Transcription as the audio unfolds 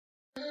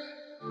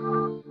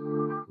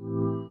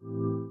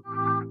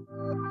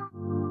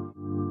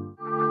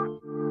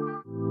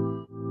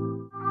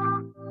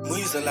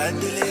Muizz la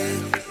télé.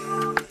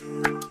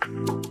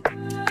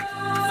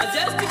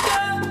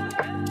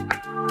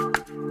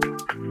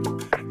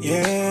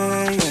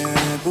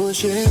 Yeah,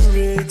 bullshit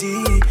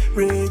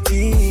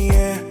ready,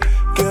 yeah.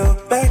 Girl,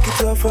 back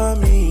it up for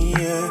me,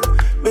 yeah.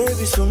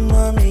 Baby, so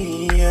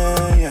mommy,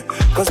 yeah.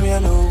 Cause me, I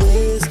know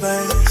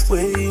waistline,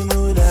 where you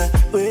move that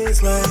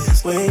waistline,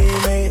 where you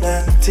make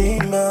that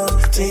team mouse.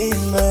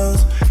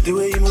 The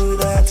way you move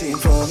that team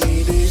for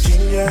me, the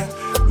ginger.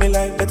 Me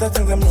like better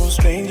things, I'm no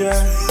stranger.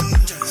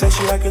 Say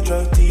she like a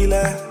drug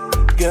dealer.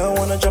 Girl,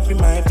 wanna jump in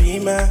my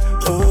beamer.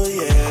 Oh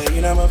yeah,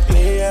 you know I'm a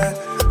player.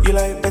 You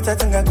like better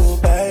thing, I go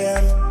buy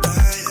 'em.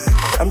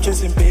 I'm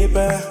chasing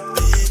paper.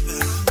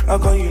 I'll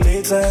call you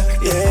later.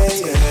 Yeah.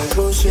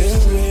 Bullshit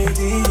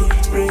ready,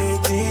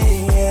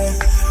 yeah.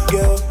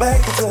 Girl, back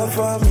it up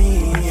for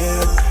me,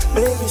 yeah.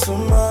 Baby, so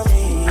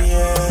mommy,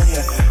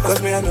 yeah.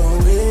 Cause me, I know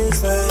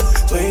waistline,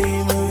 where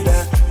you move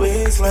that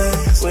waistline,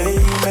 where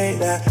you make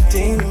that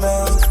team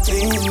mouse. The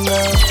way you move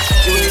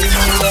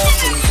that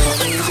thing for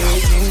me, they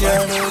ginger,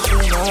 no.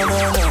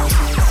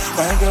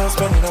 My girl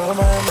spending all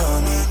my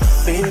money.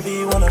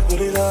 Baby, wanna put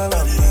it all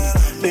on me.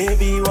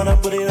 Baby, wanna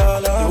put it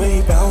all on me. The way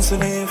you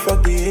bouncing it,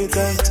 fuck the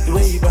haters. The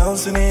way you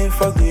bouncing it,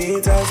 fuck the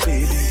haters,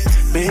 baby.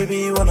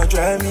 Baby, wanna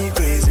drive me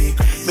crazy.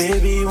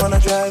 Baby, wanna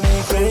drive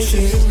me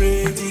crazy.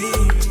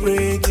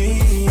 Ready,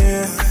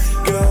 yeah.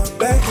 Girl,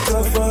 back it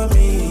up for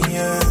me,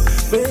 yeah.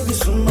 Baby,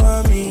 so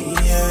mommy,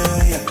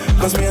 yeah.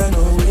 Cause me, I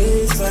know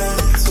waistline,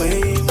 where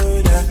you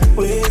move that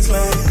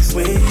waistline,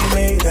 where you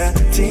make that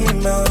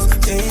team mouse.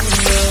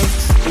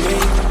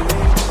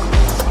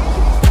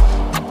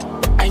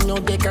 I know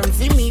they can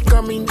see me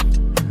coming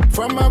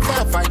from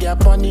afar, fire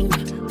burning.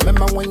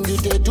 Remember when you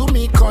did do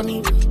me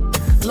cunning?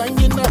 Long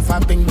enough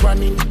I've been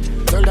running.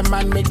 Tell the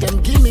man make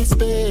them give me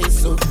space.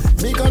 So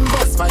me gun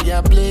bust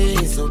fire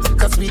blaze. So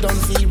cause we don't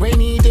see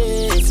rainy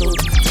days. So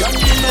long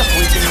enough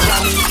we've been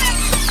running.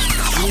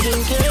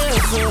 Shooting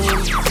cases. So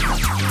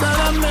tell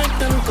them make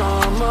them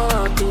come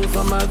out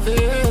from my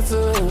face.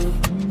 So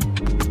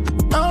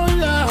oh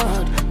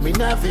Lord, me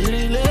not feel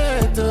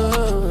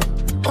related.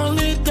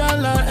 Only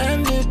dollar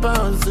and the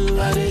pounds so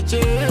I dey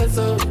chase.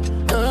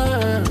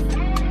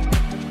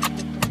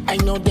 I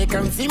know they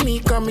can see me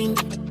coming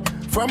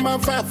from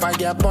afar,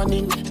 fire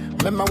burning.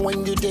 Remember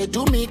when you did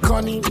do me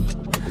cunning?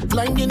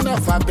 Long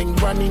enough I've been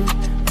running.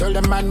 Tell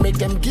the man make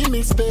them give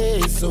me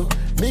space. So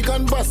me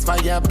gun bust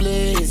fire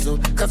blaze. So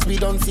cause we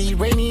don't see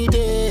rainy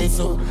days.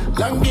 So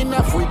long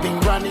enough we've been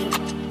running.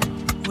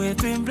 We've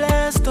been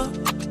blessed up.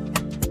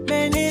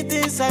 Many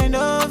things I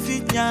know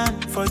fit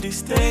yan for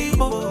this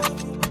table.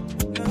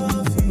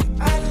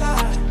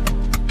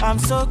 I'm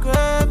so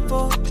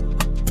grateful.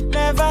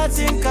 Never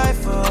think I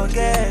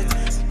forget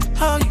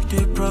how you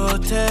did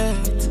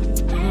protect.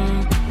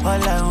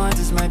 All I want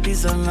is my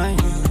peace of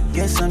mind.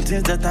 Get some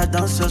things that I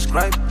don't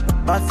subscribe.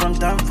 Bad from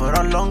time for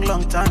a long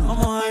time.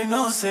 I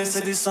know, say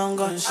this song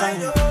gon'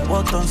 shine.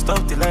 Walked on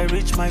stop till I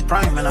reach my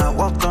prime. And I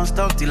walked on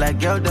stop till I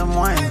get them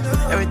wine.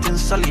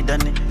 Everything's solid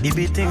and it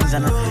be things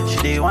and she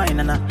dey wine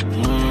and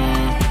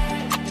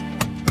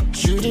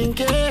shooting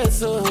case,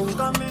 so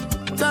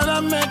tell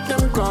them make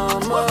them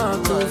come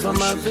out from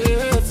my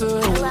face.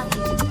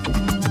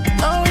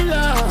 Oh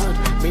Lord,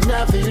 me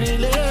not feel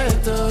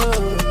related.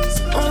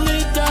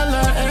 Only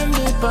dollar and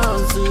the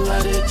pounds so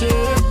I dey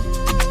chase.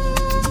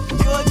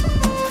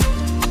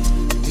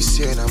 This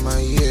year na my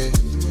year,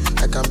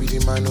 I can be the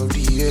man of the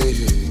year.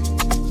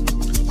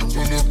 I'm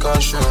feeling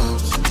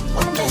cautious,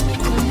 I'm telling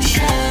you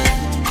share.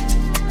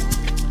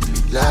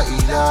 La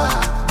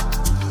ilaha,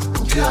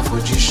 I'm care for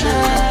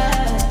G-share.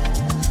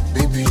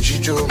 Baby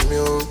Jijo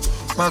mio,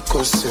 ma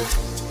cose.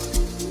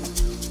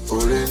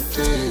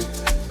 Oriente,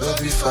 no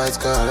be fight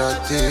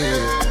karate.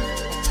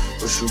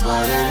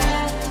 Oshubare,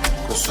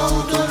 koso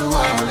to lu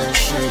amle.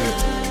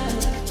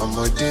 I'm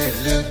a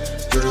daily,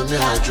 juro me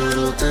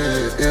hajuro,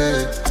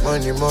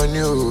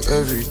 money, oh,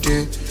 every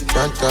day.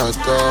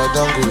 Dantata,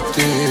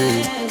 dangote.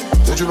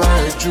 Don't you buy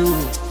a Jew?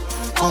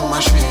 Come my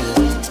shit.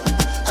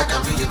 I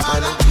can be the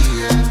man of the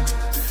year.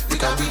 You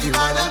can be the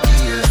man of the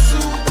year, so.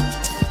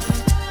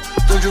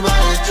 Don't you buy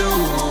a Jew?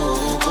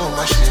 Come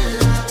my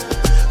shit.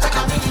 I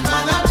can be the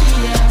man of the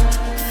year.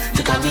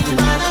 You can be the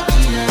man of the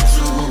year,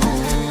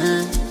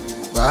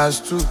 too. Pass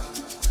too.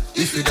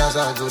 If you dance,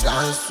 I go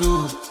dance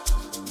too.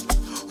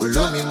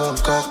 Olo mi mom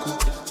kaku.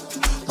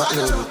 Ma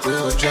lero pe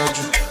o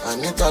jaju.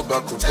 Anita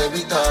gbaku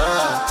debi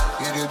tara.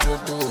 Ire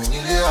jodo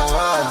nílé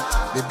àwa.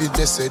 Baby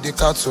gbèsè di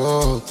ká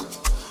talk.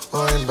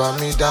 Orin bá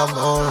mi dá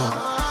mọ́ràn.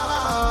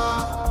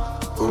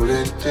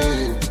 Oriente,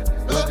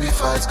 no be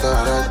fight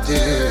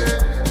karate.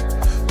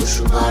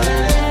 Oshubare,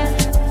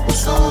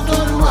 oso to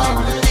lu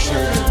amle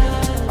she.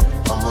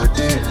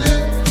 Ọmọdé ilé,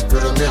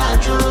 lọ́dọ̀ mi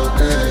àjò,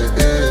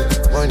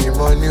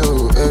 money,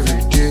 oh,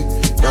 every day.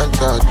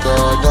 Dantata,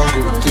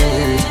 dangote.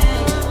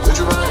 Don't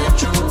you buy a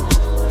Jew?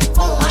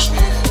 Oh, my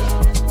shit.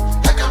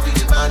 I can be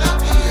the man of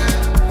the year.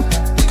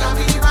 You can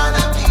be the man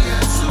of the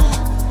year, too.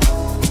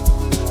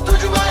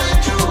 Don't you buy a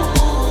Jew?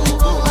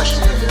 Oh, my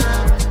shit.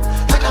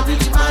 I can be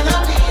the man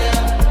of the year.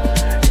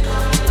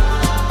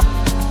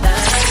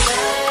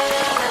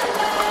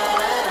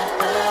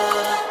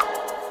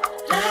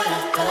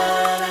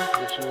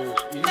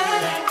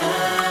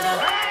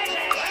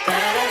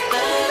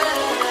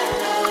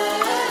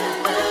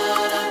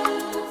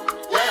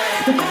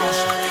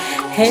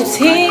 Hey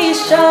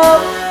TEESHOW,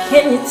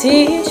 can you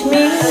teach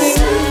me?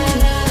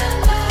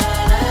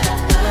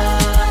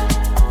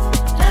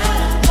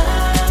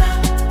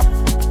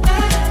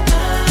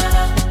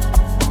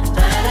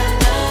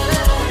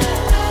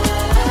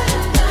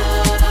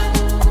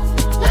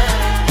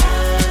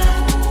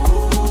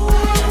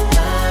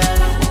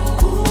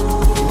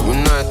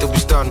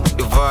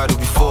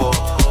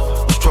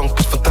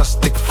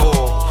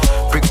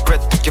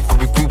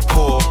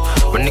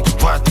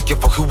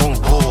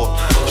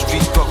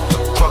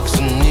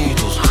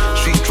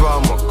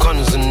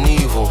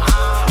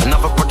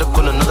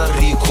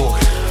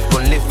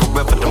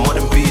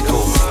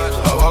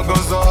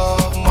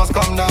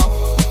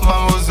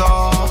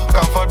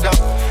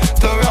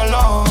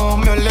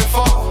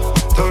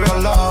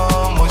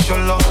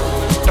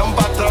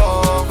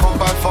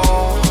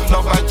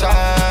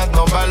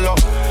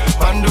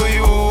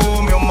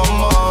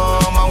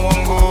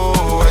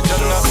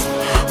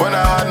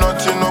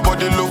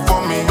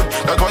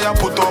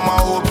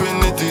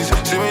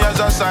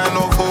 Sign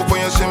of hope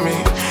when you see me.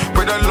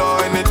 With the law,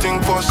 anything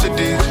for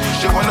cities.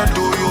 She wanna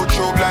do you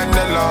choke like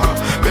Nella.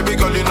 Baby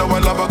girl, you know I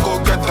love her, go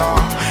get her.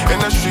 In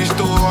the streets,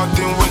 too hot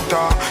in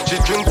winter. She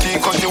drink tea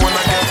cause she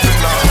wanna get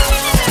thinner.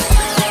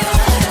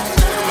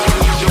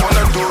 She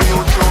wanna do you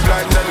choke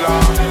like Nella.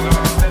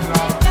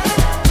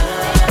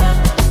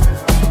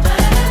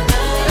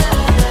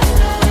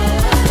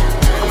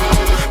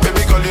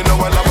 Baby girl, you know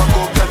I love her,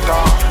 go get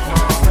her.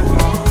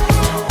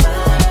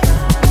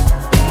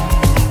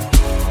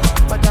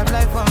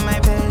 On my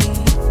belly,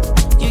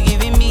 you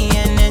giving me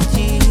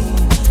energy.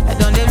 I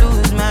don't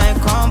lose my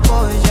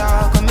composure,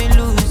 got me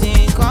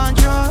losing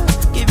control.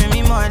 Giving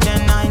me more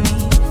than I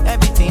need.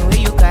 Everything where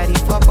you carry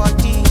for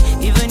body,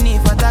 even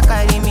if I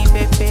carry me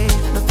pepe.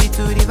 No fit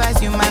to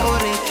revise you my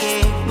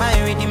oreke, my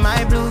reading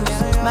my blues,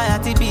 my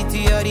activity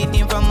your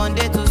reading from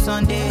Monday to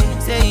Sunday.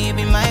 Say you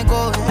be my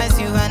goal, mess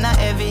you and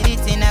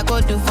everything I go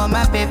do for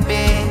my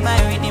pepe. My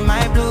reading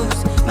my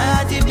blues, my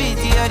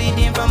activity your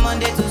reading from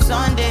Monday to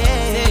Sunday.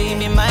 Say you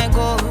be my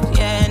goal,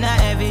 yeah, and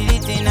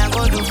everything I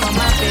go do for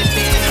my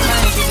baby.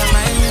 My sugar,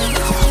 my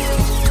music,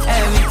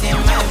 everything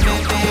my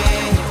baby.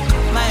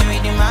 My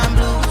reading, my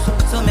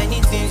blues, so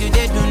many things you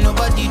did do,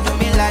 nobody do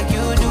me like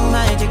you do.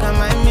 My sugar,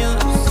 my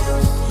music,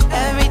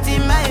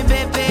 everything my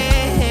baby.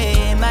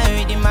 My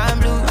reading, my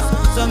blues,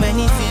 so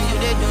many things you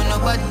did do,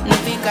 nobody.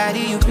 Nothing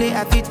carry you play,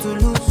 I fit to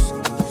lose.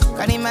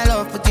 Carry my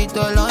love, put it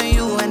all on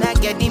you. And I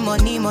get the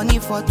money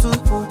for two.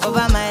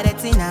 Over my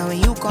retina when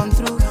you come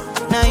through.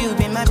 Now you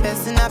be my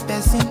personal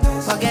person.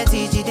 Forget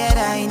it, that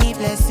I need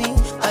blessing.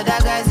 Other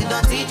guys, they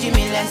don't teach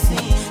me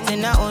lesson. Say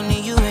not only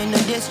you ain't no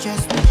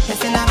distress.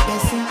 Personal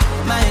person,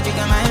 my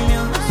drink and my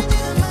muse.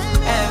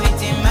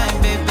 Everything my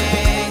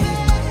baby.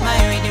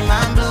 My reading, my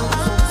blues.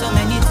 So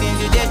many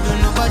things you did do,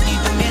 nobody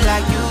do me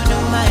like you do.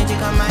 My drink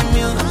and my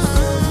muse.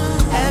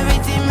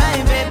 Everything my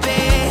baby.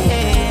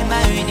 My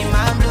reading,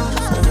 my blues.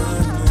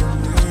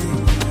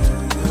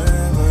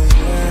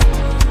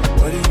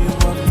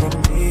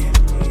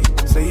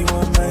 Say you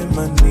want my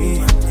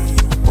money.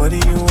 What do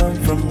you want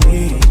from me?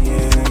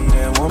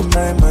 Yeah, want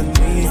my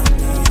money.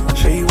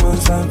 Say you want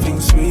something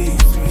sweet.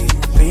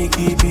 Say you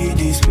keep it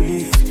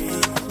discreet.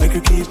 Make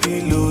you keep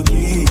it low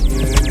key.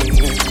 Yeah.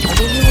 I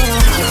don't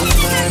want to hold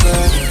my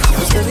body.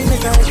 I'm steady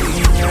make I be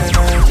my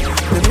night.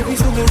 The baby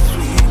sing a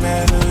sweet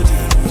melody.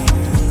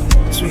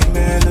 Sweet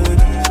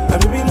melody. My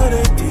baby know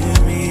they do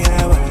me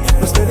how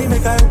I steady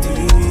make I do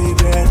it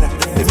better.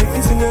 They make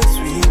me sing a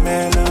sweet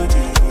melody.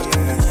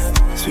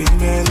 Sweet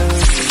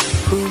melody,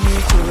 pull me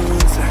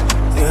closer.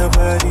 Your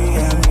body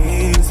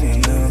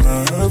amazing.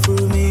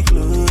 Pull me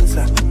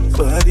closer.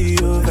 Body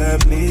over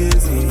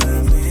blazing.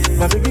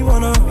 My baby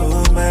wanna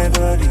hold my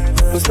body.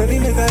 But steady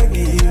make I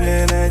give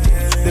energy.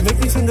 They make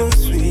me sing a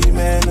sweet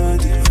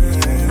melody.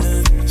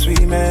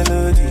 Sweet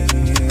melody.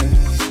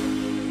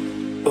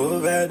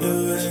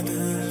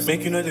 Overdose.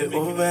 Make you know they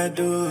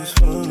overdose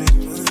for me.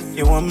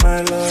 You want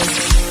my love.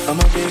 I'm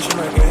a patient,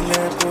 I can't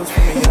let post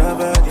for me, your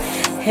body.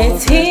 Hey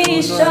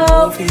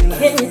TEESHOW,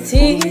 can you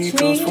teach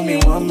me? For me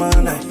one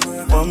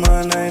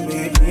more night,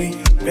 baby.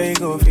 They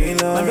go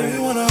feel alright. My baby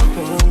wanna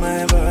hold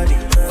my body.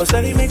 But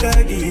steady make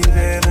I give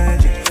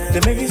energy. They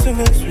make me sing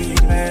a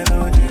sweet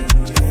melody.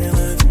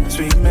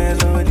 Sweet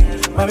melody.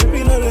 My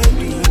baby know they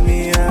do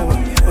me how.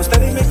 But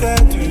steady make I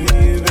do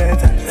you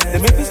better. They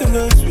make me sing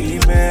a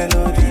sweet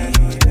melody.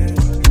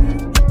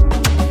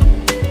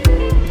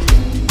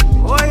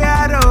 Oh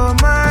yeah,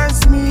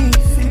 romance me.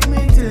 Feed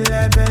me till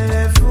I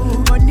belly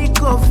full. Money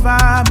go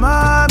far,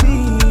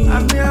 mommy.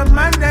 I'm your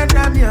man and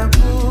I'm your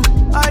boo.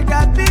 All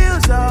the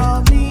bills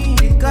on me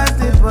because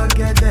they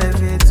forget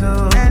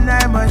everything. And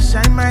I must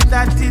shine my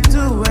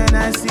 32 when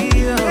I see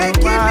you.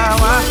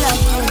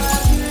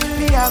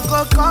 Me, I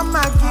go come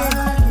again.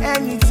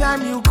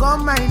 Anytime you call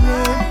my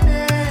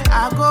name,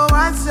 I go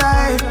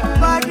outside.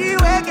 Body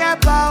will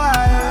get power.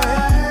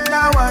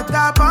 Now what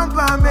I pump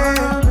on me.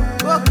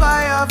 Go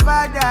call your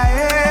father,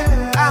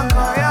 and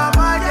call your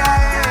mother,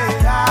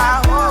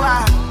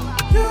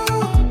 You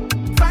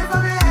fight for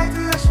me head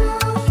to your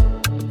shoes.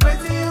 What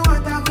do you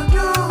want I could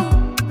do?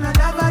 Not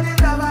have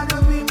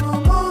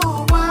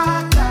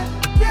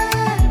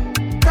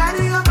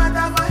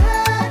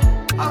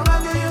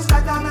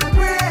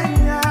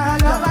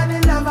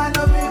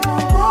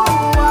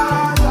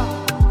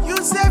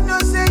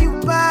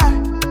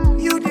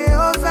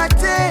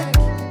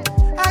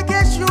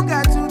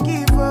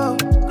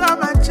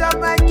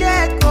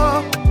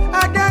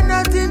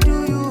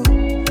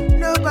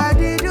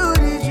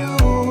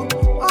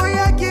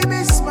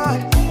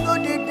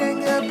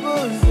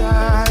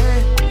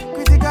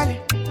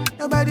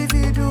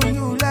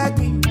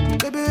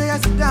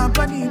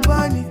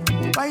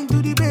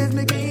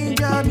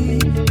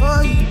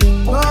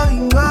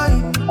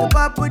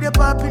The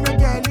pop, you know,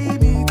 can't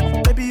leave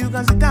it. Baby, you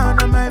can sit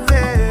down on my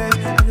face.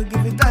 I can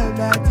give it all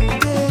that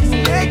it is.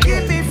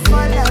 Making me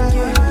fall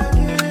again.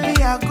 Me,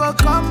 I go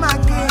come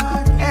again.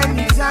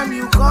 Anytime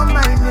you call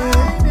my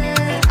name,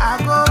 I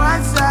go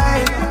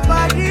outside.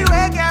 Body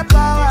will get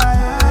power.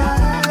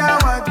 That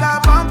what I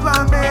bump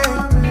on me.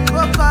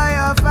 Go call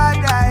your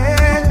father,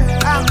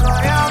 I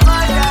call your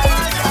mother.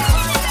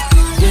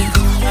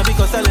 Yeah,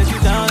 because I let you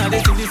down, I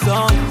did sing this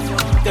song.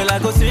 Girl, I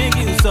go sing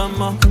you some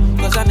more.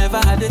 Cause I never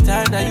had the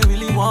time that you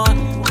really want.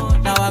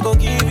 Now I go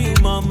give you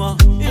mama.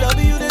 You love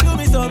me, you they do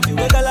me something,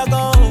 where girl I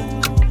go.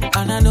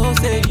 And I know,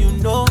 say you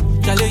know.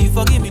 Charlie, you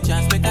forgive me,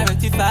 chance, make I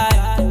rectify.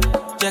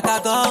 Check I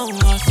go,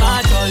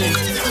 my Charlie.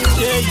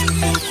 Yeah, you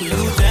go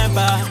cool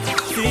temper.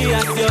 See,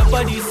 I see your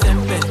body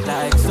sempe.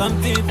 Like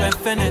something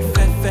fe.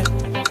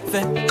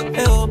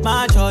 Hey, oh,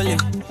 my Charlie.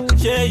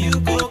 Yeah, you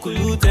go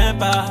cool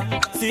temper.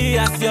 See,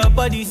 I see your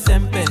body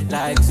sempe.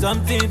 Like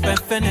something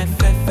fe.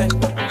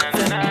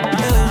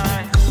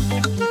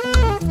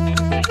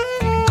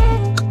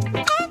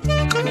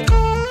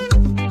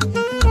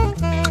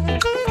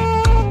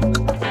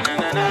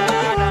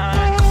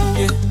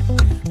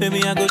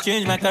 Baby, I go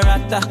change my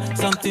character.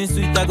 Something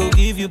sweet, I go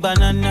give you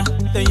banana.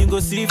 Then you go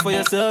see for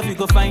yourself, you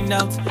go find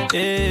out.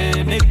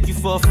 Yeah, make you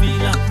for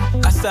feeling.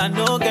 As I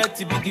know, get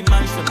to be the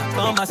mansion. I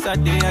come as a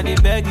day, I dey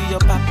beg your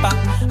papa.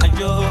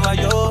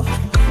 Ayo.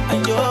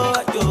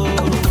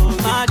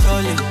 My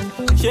jolly,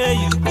 share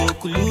you go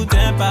cool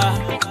temper.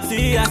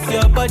 See, I see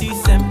your body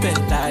sempe.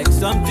 Like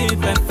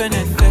something fe.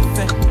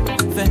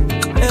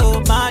 Hey, oh,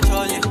 my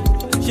jolly,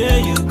 share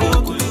you go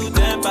cool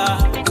temper.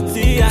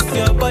 See, I see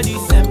your body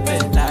sempe.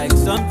 Like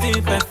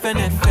something fe.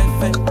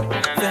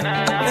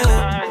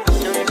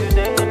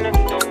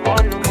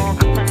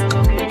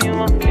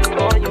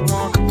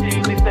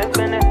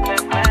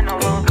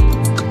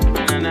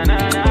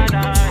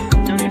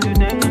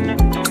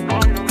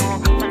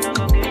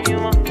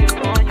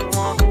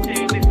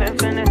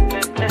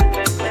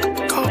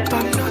 Hope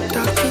I'm not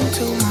talking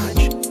too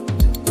much.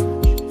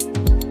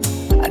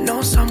 I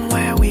know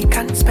somewhere we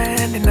can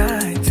spend the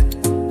night.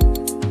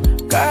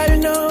 Girl,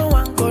 no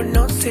one go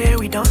no say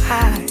we don't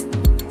hide.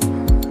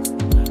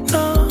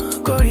 No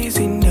go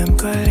easy in them,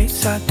 girl,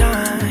 it's our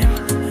time.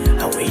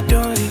 And we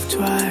don't live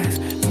twice.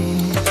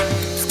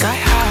 Sky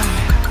high.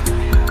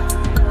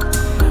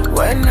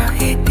 When I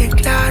hit the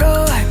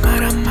claro, I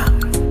marama.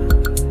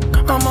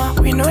 Mama,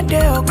 we know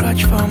they all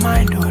clutch for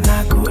mine, on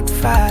a good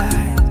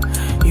fight.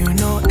 You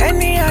know,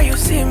 anyhow you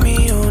see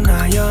me, you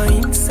know you're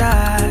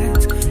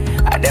inside.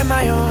 I dem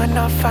my own,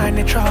 I find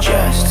the trouble.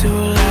 Just to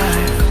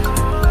life.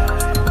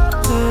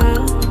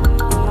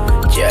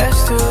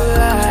 Just to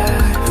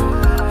life.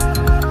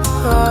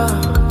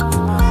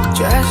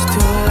 Just to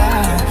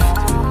life.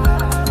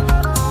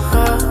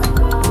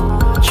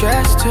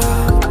 Just to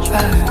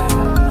life.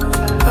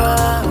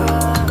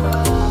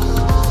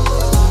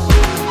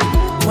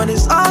 When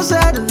it's all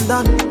said and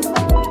done,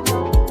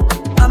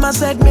 Mama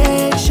said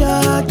make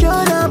sure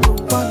you're number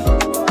one.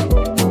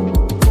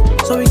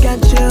 So we can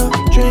chill,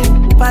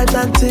 drink, fight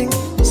and ting,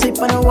 sip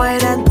on a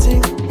wine and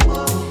ting,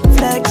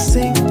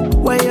 flexing,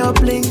 wear your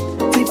bling,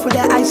 deep with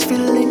the ice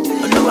filling.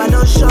 Oh no, I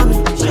don't show me.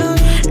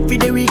 Every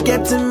day we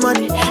getting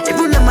money.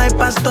 Even though my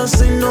pastor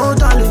say no,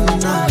 darling,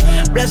 nah.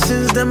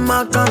 Blessings them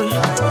are coming.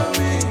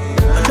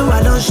 Oh no,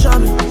 I don't show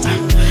me.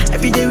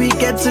 Every day we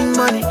getting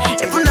money.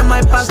 Even though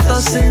my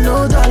pastor say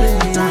no,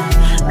 darling, nah.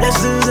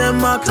 Blessings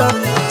them are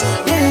coming.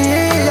 Yeah.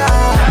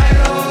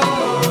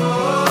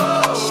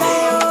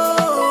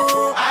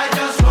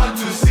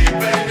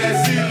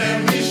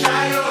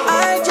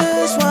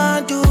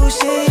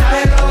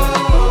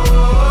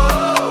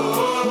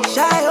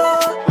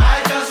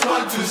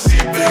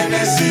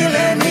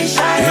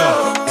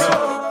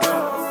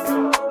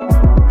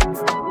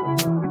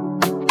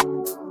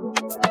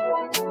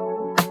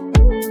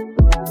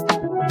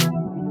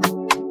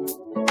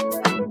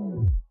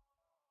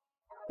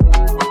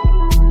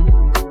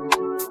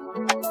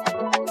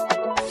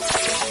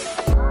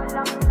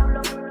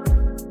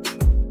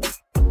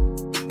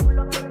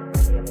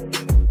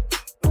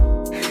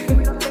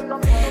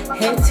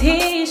 Hey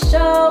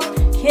TEESHOW,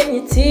 can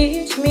you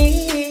teach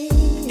me?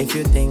 If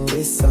you think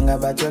this song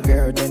about your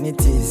girl, then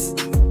it is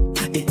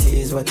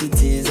what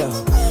it is,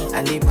 oh.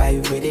 And the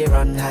pipe where they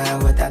run high,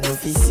 what I know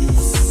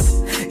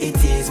feces.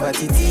 It is what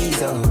it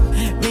is, oh.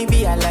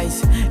 Maybe I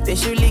lies, they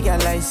should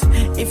legalize.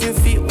 If you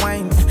feel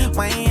wine,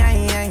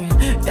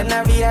 then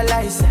I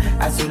realize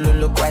as you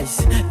look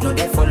wise, no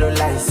they follow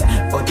lies,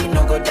 body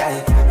no go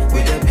die.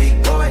 We the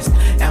big boys,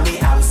 and we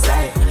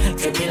outside,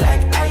 dripping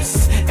like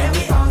ice, and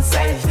we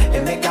onside.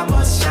 They make a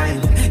must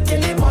shine,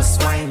 kill him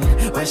must wine.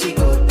 When she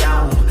go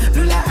down,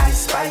 Lula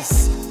ice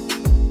spice.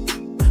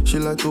 She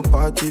like to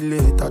party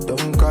late, I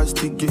don't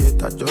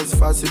castigate, I just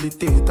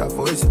facilitate, her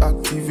voice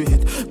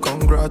activate.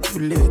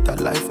 Congratulate, her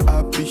life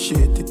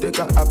appreciate it. Take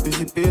I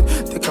participate.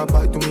 Take her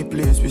back to me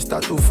place, we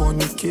start to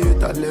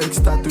fornicate. Her legs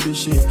start to the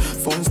shake,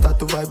 phone start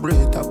to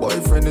vibrate. Her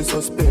boyfriend is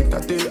suspect,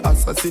 that they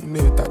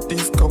assassinate. That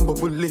this come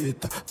bubble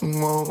later.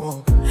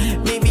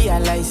 Maybe I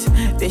lies,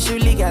 they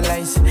should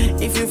legalize.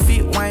 If you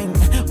feel wine,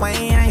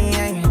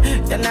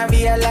 then I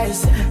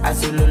realize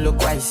as you look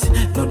wise,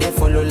 no they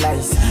follow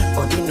lies,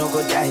 body no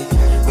go die.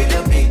 We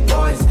the big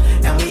boys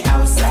and we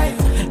outside,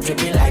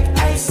 dripping like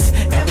ice,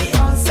 and we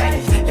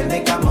onside. They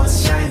make a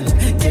must shine,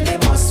 till they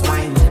must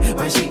wine.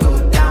 When she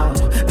go down,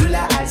 do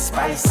la ice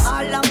spice.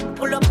 All I'm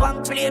pull up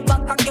and play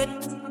back again.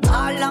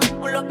 All I'm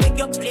pull up, make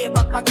you play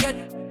back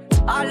again.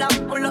 All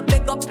I'm pull up,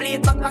 make you play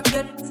back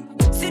again.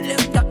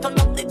 Select that turn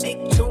up the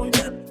big tune.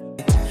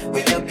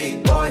 We the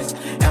big boys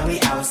and we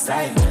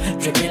outside,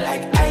 dripping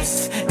like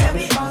ice, and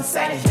we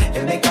onside.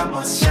 They make a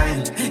must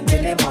shine, till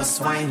they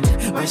must wine.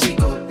 When she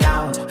go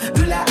down,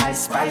 do la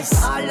ice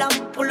spice. All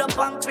I'm pull up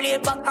and play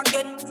back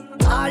again.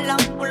 All I'm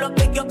pull up,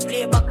 make you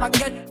play back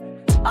again.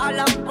 All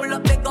I'm pull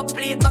up, make you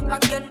play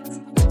back again.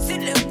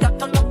 Select that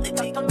turn up the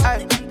big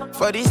tune.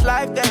 For this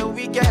life that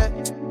we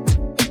get,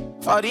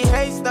 all the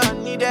hate's not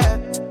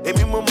needed.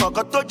 Emi mama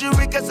got told you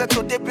we can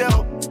settle the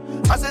bill.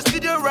 As a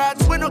studio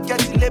rats, we no get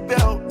the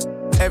label.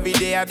 Every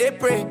day I dey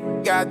pray,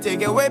 God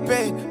take away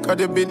pain. Cause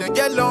they been a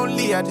get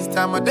lonely at this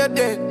time of the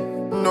day.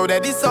 Know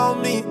that it's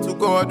on me to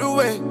go all the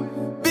way.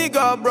 Big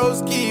up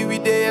broski, we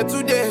there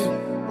today.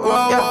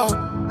 Whoa,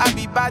 whoa. I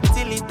be bad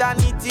till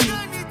eternity.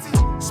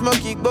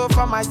 Smoking go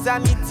for my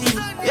sanity.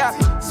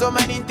 Yeah, so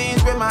many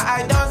things with my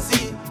eye don't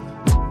see.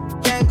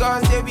 Thank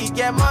God say we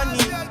get money.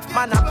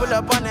 Man, I pull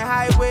up on the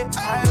highway.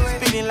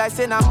 Feeling like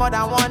saying I'm more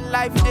than one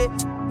life day.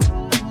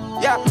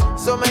 Yeah,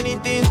 so many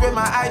things with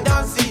my eye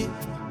don't see.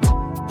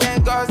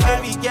 Thank God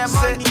say we get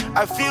money.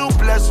 I feel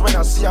blessed when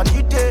I see a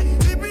new day.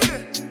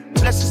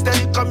 Blessings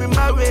steady coming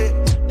my way.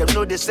 Them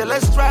know they sell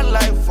extra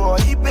life for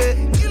eBay.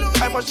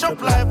 I must shop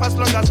life as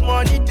long as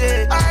money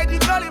day. I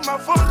did call in my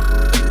phone.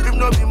 If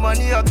no be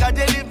money, or God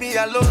they leave me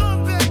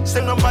alone.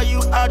 Same number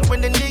you had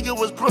when the nigga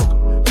was broke.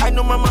 I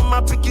know my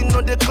mama picking,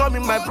 no they call me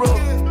my bro.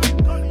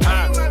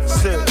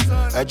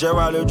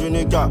 Shattawale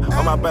Junika,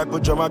 on my back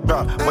with my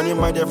car. Money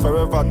my day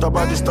forever, top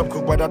of the stop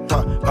cook by that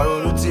time. I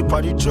don't see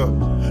party job.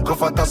 Go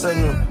for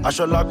Tassenu, I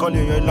shall like call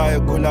you,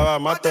 like go la,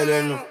 I'm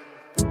telling you.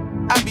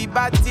 I be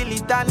bad till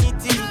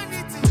eternity.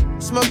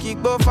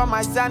 Smoking go for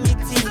my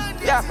sanity.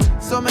 Yeah,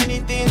 so many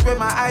things with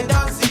my eye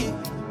don't see.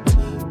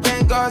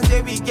 Thank God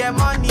say we get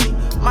money.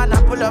 Man,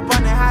 I pull up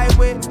on the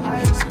highway.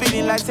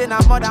 Spinning like saying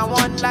I'm more than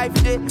one life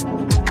day.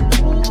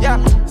 Yeah,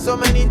 so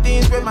many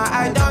things with my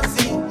eye don't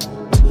see.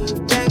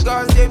 Thank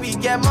God say we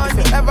get money.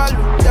 If you ever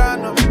look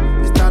down on me,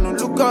 it's time to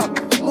look up.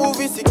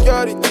 Movie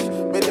security,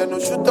 make them no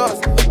shoot us.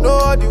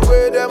 Know the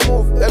way they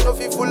move, they no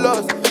feel full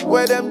us.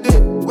 Where them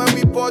did, when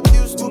we bought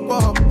you stoop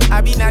up.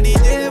 I been at the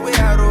day where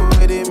I roll,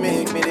 where they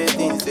make me the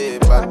things say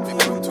bad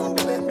people too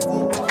plenty.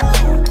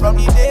 From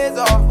the days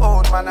of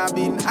old, man, I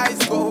been high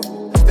school.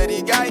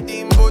 Steady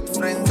guiding both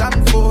friends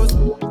and foes.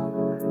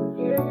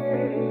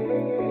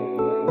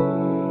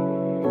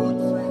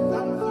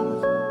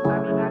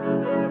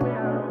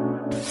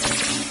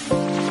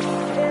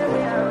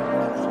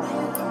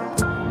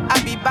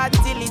 Bad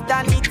till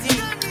eternity.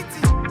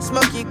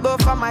 Smoking go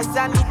for my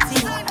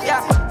sanity.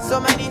 Yeah, so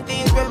many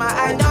things with my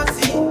eye don't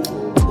see.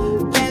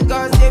 Thank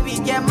God say we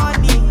get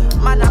money.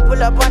 Man, I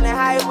pull up on the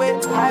highway.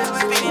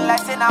 Feeling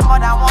like saying I'm more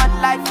than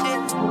one life day.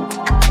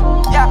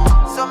 Yeah,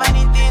 so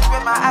many things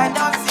with my eye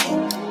don't see.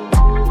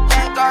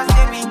 Thank God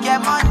say we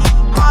get money.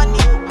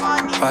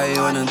 Why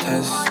you wanna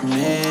test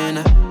me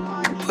now?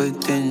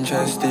 Put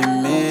interest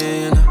in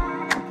me now.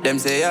 Them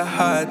say you're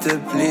hard to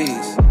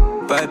please,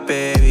 but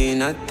baby,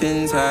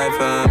 nothing's hard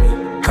for me.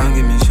 Come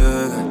give me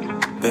sugar,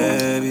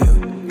 baby,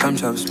 oh. Come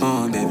chop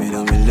small, baby,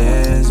 don't be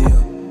lazy,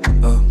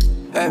 oh.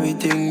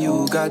 Everything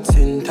you got's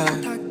in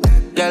time.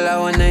 Girl, I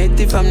wanna hit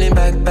it from the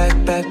back,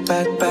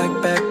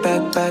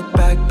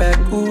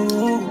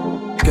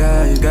 ooh.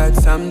 Girl, you got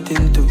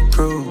something to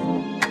prove,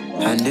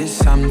 and this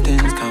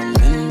something's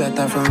coming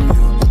better from you.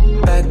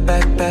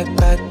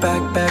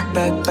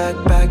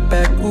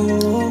 Back,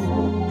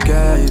 ooh.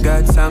 Girl, you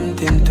got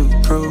something to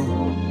prove,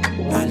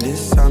 and this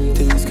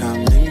something's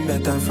coming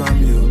better from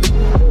you.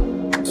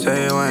 So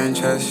you wanna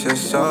trust your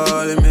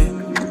soul in me.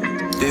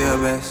 Do your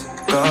best,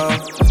 go.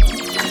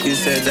 You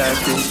said that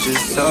it's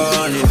just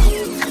only.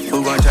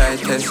 Who gon' try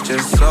to test your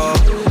soul?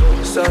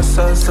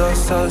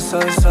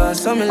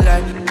 Something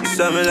like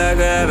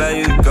wherever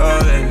you go,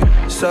 baby.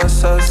 Something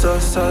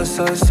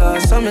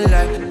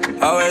like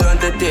always want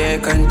to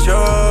take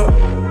control.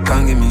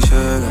 Come give me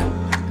sugar,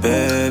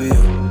 baby,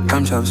 oh.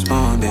 Come chop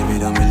small, baby,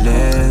 don't be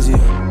lazy,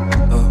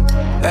 oh.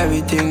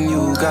 Everything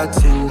you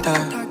got's in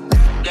time.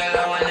 Girl,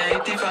 I wanna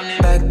hit it from the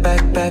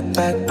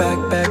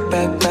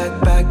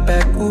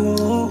back,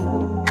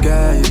 ooh.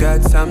 Girl, you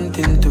got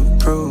something to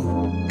prove,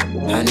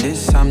 and this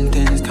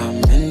something's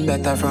coming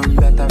better from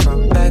back,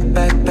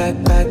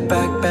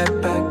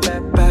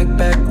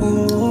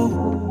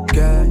 ooh.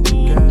 Girl.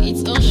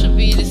 It all should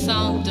be the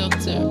sound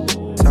doctor.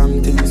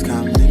 Something's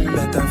coming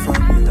better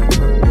from you.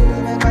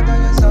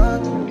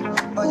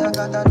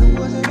 gotta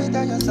do is every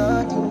time you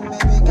something.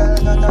 Baby girl,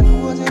 gotta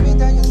do is every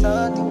time you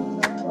something.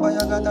 Boy, you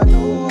gotta do.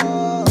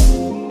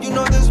 You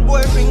know this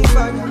boy bring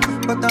fire,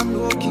 but I'm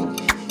low-key.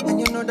 And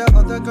you know that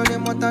other girl,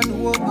 them want to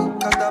know me.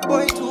 Cause the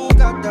boy too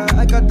got that,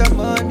 I got the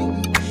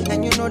money.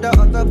 And you know that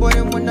other boy,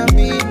 them wanna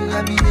be me.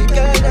 I be the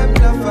girl, them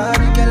love her,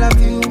 the girl, I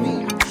feel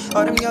me.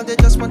 All them girls, they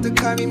just want to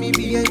carry me,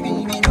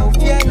 baby. Me no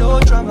fear, no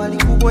drama,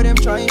 leave who boy, them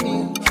try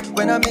me.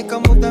 When I make a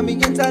move, then me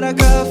inside a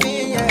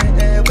coffee,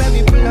 yeah. When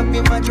we pull up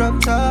in my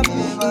drop top,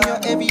 in your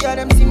area,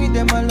 them see me,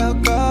 them a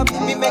lock up.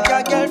 Me make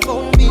a girl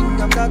phone me,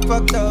 I'm not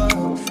fucked up.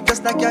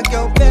 Just like your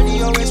girl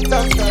belly always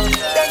stuck up.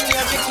 Then me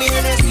a drink me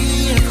in a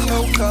sea and me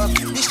no cup.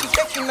 This shit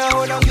taking a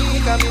hold on me,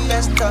 got me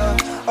messed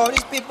up. All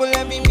these people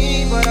envy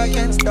me, but I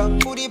can't stop.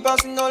 Booty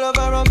bouncing all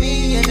over on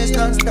me and it's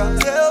non-stop.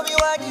 Tell me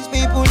why these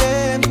people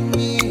envy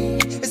me.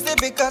 It's the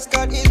because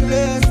God is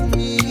blessing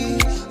me.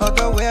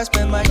 Other way I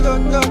spend my do.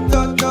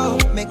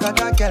 Make a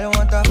that girl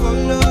want to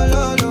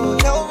follow.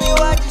 Tell me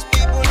why these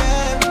people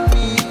envy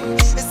me.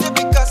 It's the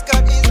because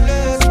God is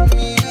blessing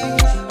me.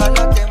 All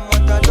of them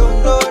want to do.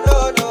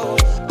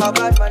 A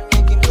bad man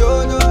making do.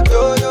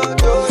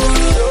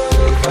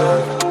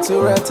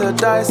 Too red to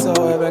die, so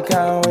I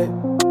can't wait.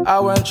 I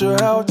went through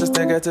hell just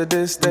to get to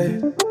this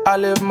day. I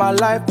live my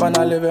life and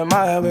I live it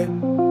my way.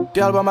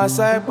 Girl by my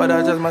side, but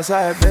I just my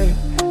side, babe.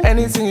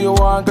 Anything you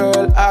want,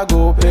 girl, I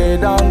go pay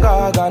down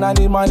gaga. And I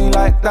need money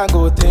like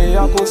Dangote.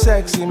 Uncle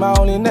Sexy, my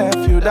only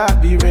nephew,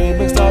 that be Ray.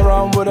 Mixed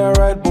around with a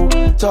Red Bull,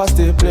 just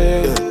they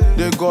play.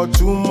 They got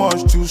too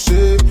much to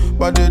say,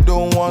 but they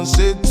don't want to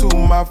say to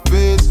my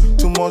face.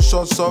 Too much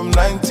shots of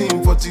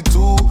 1942,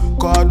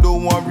 cause I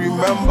don't want to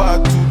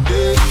remember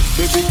today.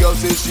 Baby girl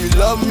say she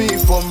love me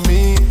for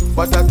me,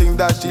 but I think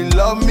that she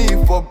love me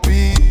for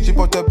peace. She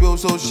put the pill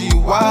so she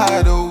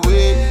wide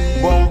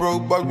awake. Born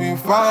broke but we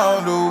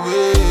found a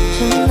way.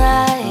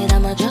 Tonight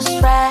I'ma just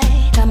ride,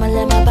 I'ma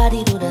let my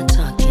body do the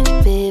talking,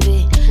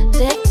 baby.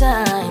 Take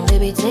time,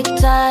 baby, take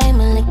time.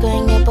 And liquor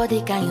in your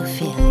body, can you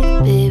feel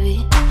it,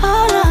 baby?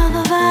 All of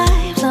the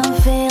vibes I'm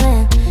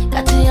feeling,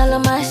 got to all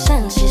of my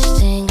senses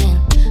stinging.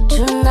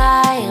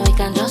 Tonight we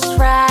can just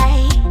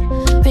ride,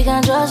 we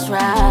can just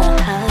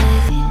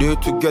ride. Do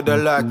it together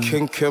like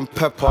King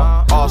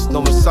Pepper.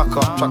 Arsenal and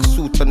sucker, track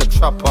suit and the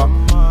trapper.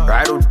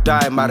 Ride or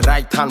die, my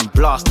right hand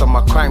blaster.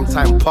 My crime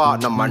time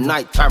partner, my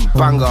nighttime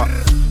banger.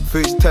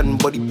 Face 10,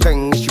 body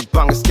peng, she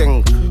bang a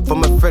skeng. For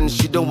my friends,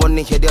 she don't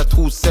wanna hear their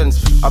 2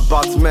 cents.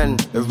 About men,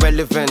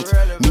 irrelevant.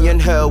 Me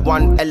and her,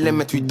 one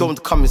element, we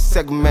don't come in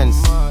segments.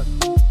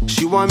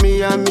 She want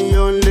me and me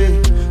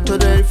only.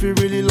 Told her if you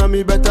really love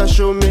me, better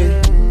show me.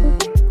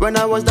 When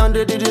I was down,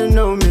 they didn't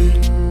know me.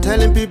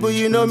 Telling people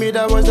you know me,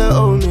 that was the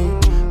only.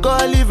 Go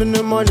I leave in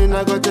the morning,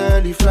 I got the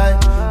early flight.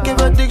 Give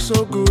a dick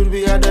so good,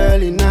 we had the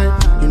early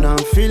night. You know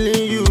I'm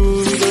feeling you,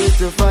 we don't need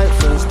to fight.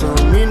 Friends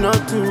told me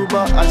not to,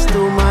 but I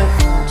still might.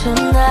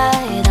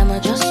 Tonight I'ma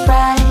just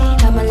ride,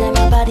 I'ma let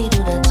my body do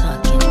the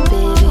talking,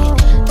 baby.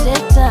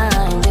 Take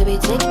time, baby,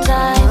 take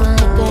time. And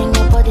liquor in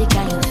your body,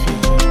 can you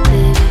feel it,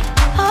 baby?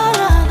 All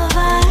of the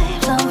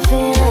vibes I'm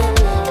feeling,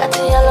 got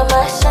to all of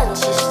my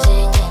senses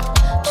stinging.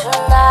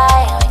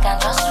 Tonight we can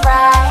just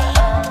ride.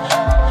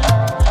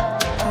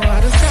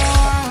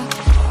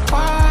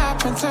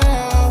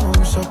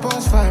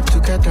 Suppose vibe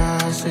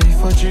together, say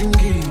for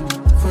Jingy,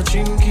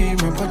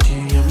 my body,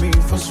 I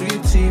mean for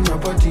sweetie, my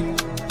body.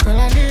 Girl,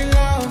 I need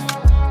love,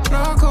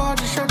 no go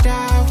to shut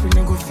down. We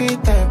no go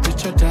fit that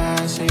each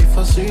other, say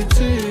for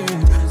sweetie,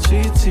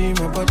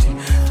 my body,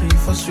 say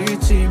for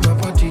sweetie, my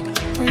body.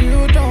 When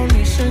you don't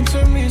listen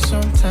to me,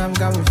 sometimes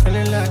got me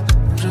feeling like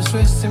I'm just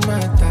wasting my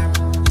time.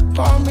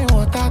 Pour me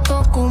what I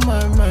talk on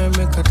my mind,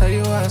 make I tell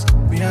you ask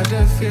me how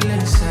they feel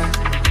inside.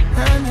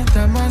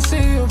 Anytime I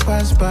see you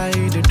pass by,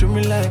 they do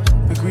me like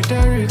make we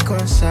don't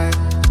reconcile.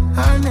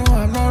 I know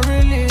I'm not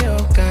really your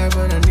guy,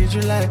 but I need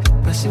you like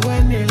Bessie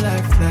when you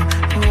life fly.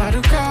 Oh, I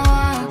do care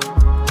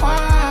what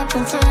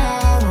happened to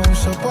her. When we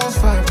supposed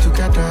vibe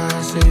together,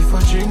 say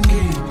for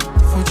Jingy,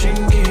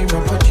 my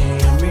body.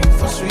 I mean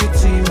for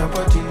sweetie, my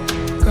body.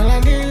 Girl, I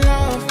need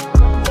love,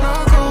 no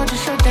go to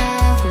shut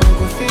down. We don't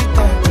go fit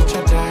that each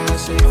other,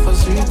 say for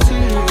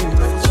sweetie,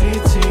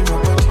 my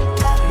body.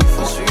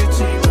 For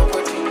sweetie, my body.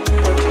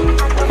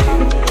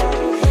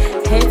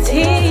 Hey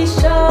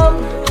TEESHOW,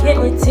 can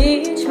you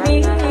teach me?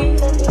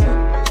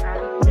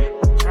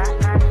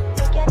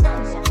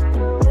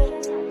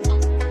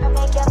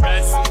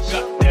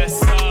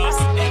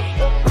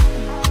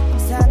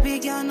 Sabi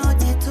girl no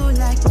dey too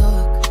like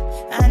talk.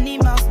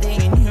 Animals dey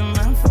in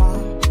human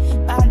form.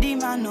 Body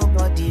man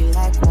nobody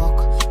like walk,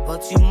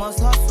 but you must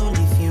hustle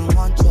if you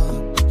want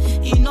job.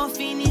 You no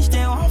finish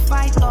they won't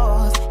fight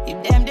us.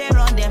 If them they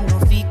run them no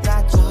fit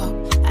catch up.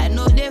 I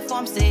know they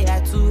form say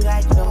I too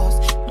like loss.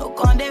 No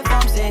con they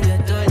form say you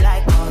too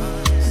like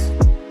us.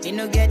 Me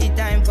no get the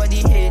time for the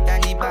hate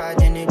and the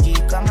bad energy.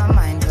 Got my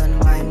mind on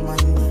my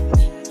money.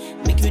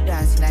 Make you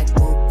dance like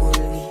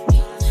broccoli.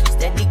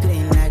 Steady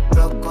green like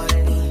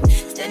broccoli.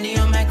 Steady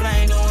on my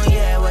grind, oh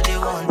yeah, what they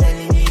want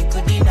telling me.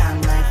 Could deny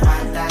my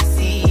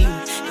fantasy.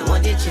 They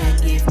want to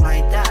check if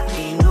my tap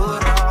ain't no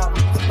wrong.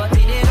 But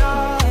it ain't wrong.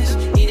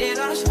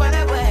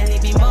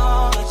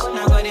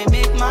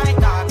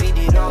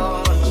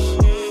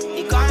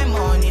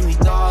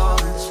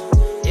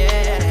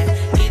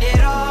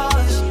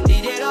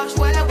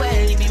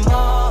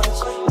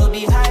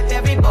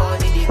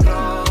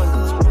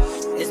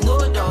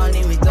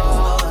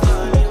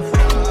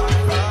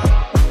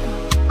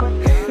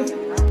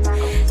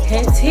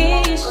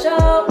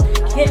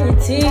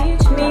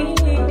 teach me?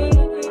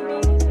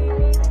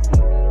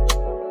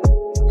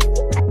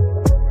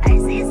 I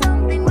see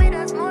something with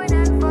us more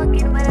than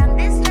fucking, but I'm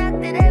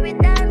distracted every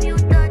time you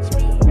touch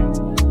me.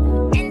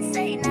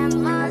 Insane, I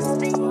must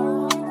be.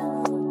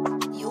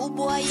 You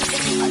boy, you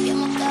can never get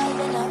my card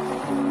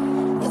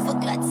enough. You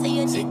forgot say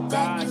you did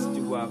that too.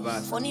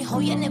 Funny how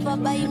you never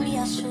buy me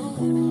a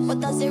shoe,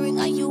 but as a ring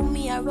on you,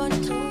 me I run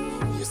to.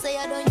 You say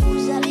I don't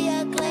usually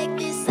act like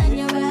this, and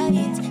you're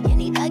right. You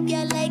need a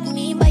girl like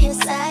me by your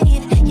side.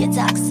 You're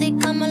toxic,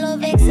 I'm a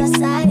love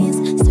exercise.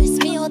 Stress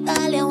me out,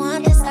 all you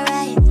want is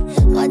alright.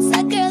 What's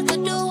a girl to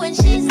do when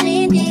she's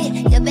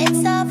needy? Your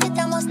bed's off, it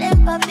almost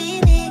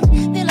empathic.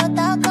 Pillow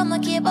talk, I'ma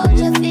care about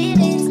your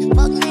feelings.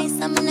 Fuck nice,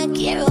 I'm gonna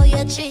care how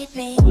you treat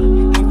me,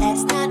 and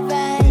that's not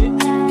right.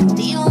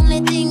 The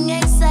only thing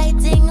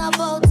exciting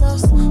about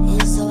us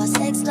is our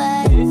sex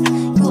life.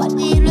 You are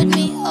deal with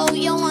me how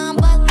you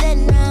want, but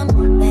then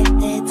I'm back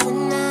there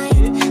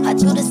tonight. I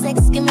do the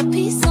sex, give me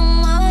peace of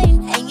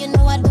mind, and you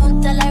know I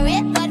don't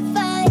tolerate bad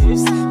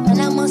vibes. Man,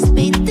 I must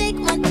be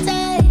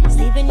stigmatized.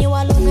 Leaving you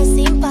alone may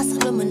seem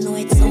possible, but know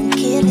it's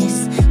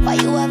careless. Why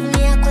you have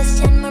me, I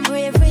question my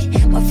bravery.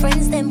 My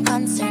friends, them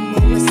concerned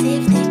about my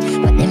safety,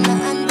 but them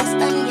not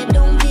understand you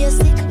don't be a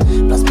sick.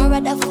 Plus, my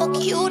rather fuck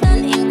you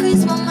than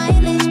increase my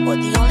mileage. But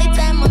the only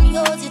time I'm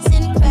yours, it's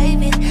in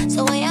private.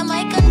 So why am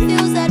I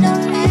confused? I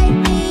don't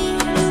like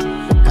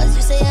this. Cause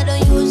you say I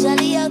don't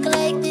usually act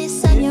like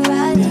this, and you're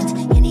right.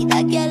 You need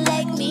a girl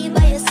like me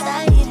by your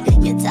side.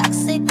 You're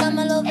toxic, I'm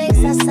a love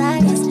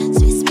exercise.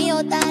 Swiss me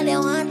out, all you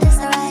want is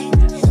alright.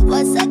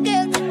 What's a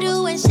girl to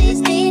do when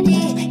she's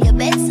needy? Your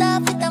bed's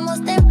off, it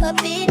almost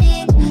empathic.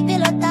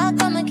 Pillow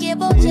talk, I'ma care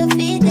about your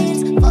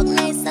feelings. Fuck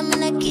nice, I'm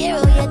gonna care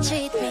how you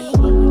treat me,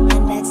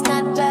 and that's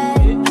not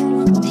right.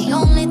 The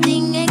only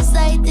thing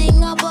exciting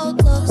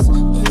about us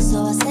is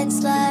our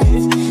sex life.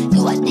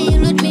 You are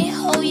deal with me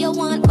how you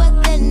want,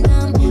 but then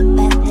I'm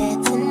back there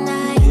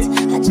tonight.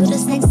 I do the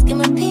sex, give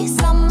me peace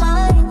of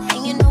mind,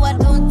 and you know I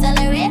don't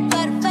tolerate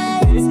bad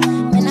vibes.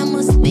 Man, I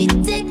must be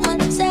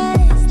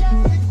stigmatized.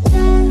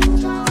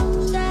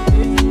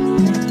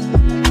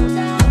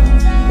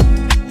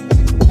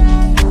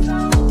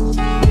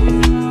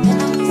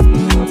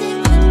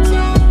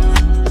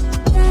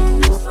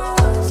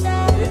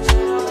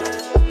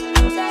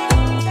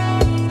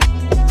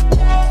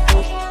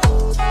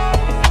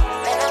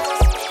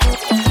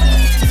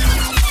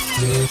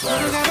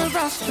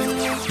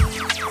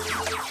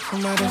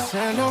 Somebody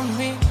said on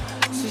me,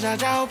 says I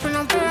just open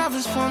up the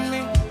heavens for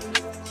me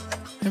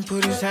and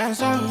put his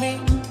hands on me.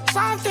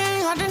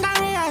 Something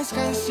ordinary eyes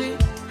can see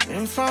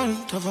in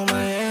front of all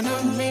my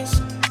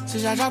enemies.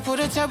 Says I just put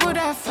a table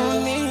there for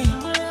me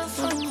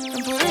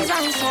and put his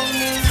hands on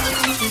me.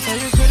 He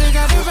said you could've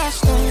got the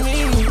best of me.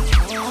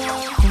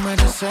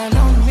 Somebody said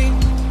on me,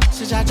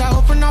 says I just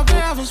open up the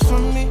heavens for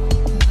me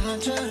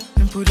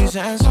and put his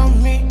hands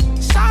on me.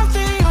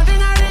 Something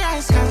ordinary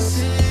eyes can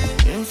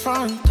see in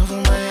front of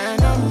all my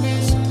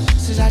enemies.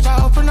 Says I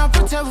just open up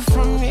a table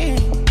for me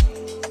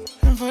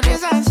and put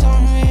his hands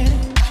on me.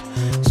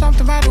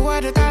 Something about the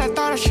weather that I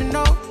thought I should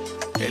know.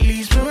 At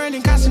least been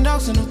raining cats and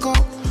dogs in the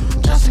cold.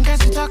 Just in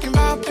case you're talking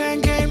about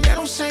pen game, they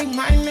don't say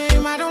my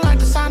name. I don't like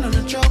the sound of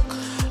the joke.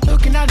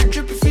 Looking at the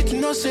drippy feet,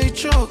 you know say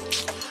choke.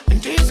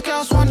 And these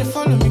girls wanna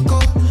follow me go.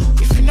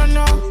 If you don't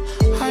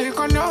know, how you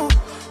gonna know?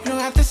 You don't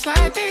have to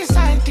slide this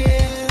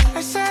idea.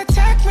 I said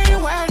take me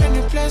where in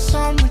the place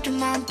some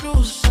rhythm and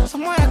blues.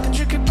 Somewhere I can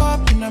drink it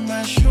pop in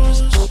my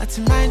shoes. That's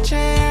in my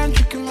chair, I'm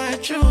drinking my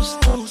juice.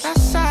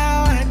 That's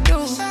how I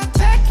do. So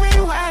take me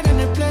where in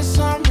the place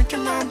some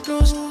rhythm and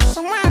blues.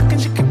 Somewhere I can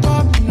drink it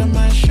pop in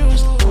my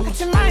shoes.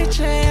 That's in my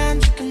chair, I'm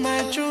drinking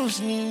my juice.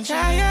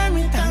 Yeah,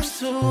 me times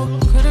two.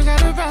 Could've got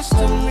the best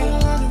of me,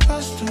 the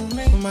best of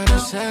me. Somebody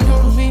said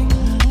on me,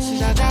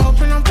 says I just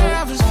open up the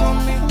heavens for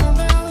me.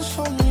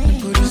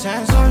 Put his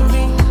hands on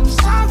me.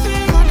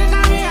 Something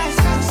ordinary eyes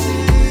can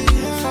see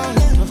in front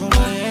of all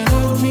my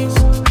enemies.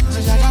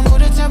 Says I can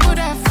put a table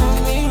there for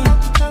me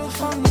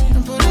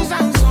and put his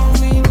hands on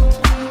me.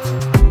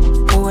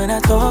 When I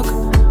talk,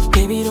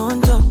 baby,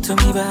 don't talk to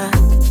me back.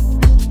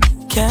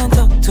 Can't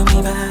talk to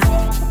me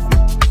back.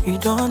 You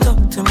don't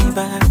talk to me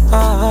back.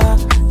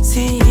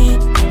 See,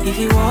 if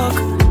you walk,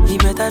 you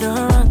better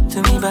don't run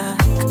to me back.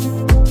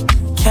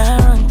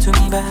 Can't run to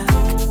me back.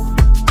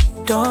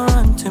 Don't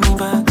run to me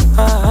back.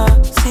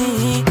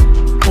 See,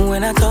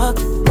 when I talk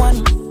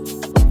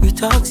 1, we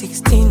talk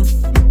 16.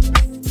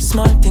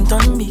 Small thing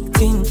turn big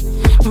thing.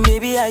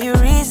 Baby, are you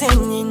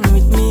reasoning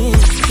with me?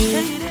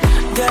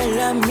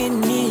 Girl, I'm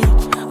in need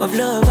of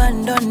love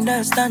and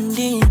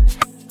understanding.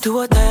 Do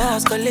what I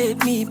ask or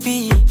let me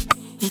be.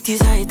 It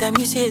is high time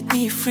you set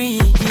me free.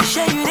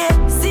 Share you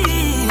there, see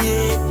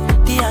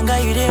the anger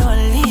you there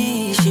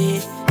unleash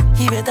it.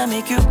 He better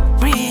make you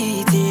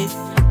breathe it.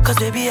 Cause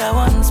baby, I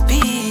want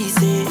peace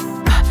it.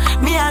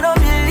 Me, I don't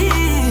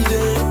believe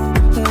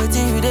it.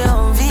 Waiting you there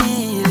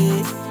unveil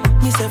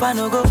it. Me, say I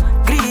no go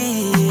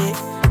agree.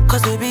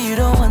 Cause baby, you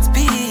don't want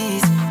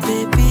peace,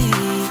 baby.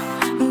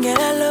 Girl,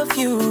 I love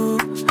you,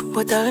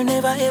 but I'll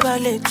never ever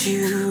let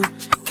you.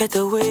 get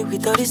away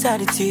with all this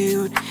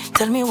attitude.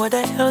 Tell me what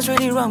the hell's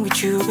really wrong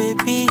with you,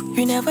 baby.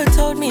 You never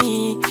told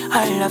me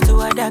I'll have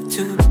to adapt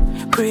to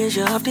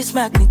pressure of this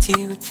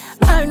magnitude.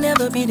 I'll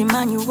never be the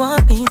man you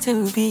want me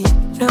to be.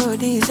 No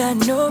this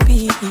and no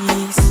peace.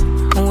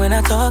 When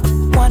I talk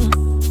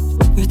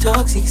 1, you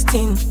talk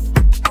 16.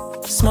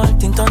 Small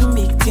thing turn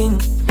big thing.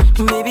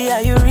 Baby,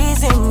 are you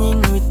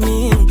reasoning with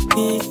me?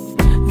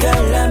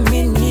 Girl, I'm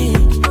in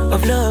need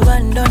of love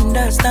and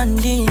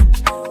understanding.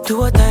 Do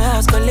what I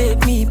ask or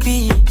let me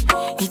be.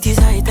 It is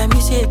high time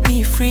you set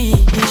me free.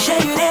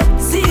 Share you there,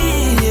 see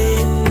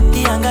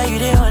the anger you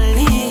there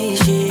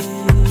unleash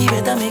it. He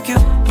better make you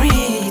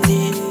breathe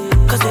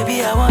it. Cause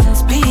baby I want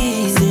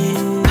peace it.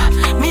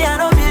 Me I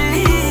don't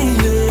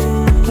believe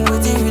it.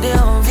 Waiting you there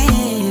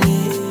unveil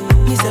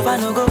it. Me say I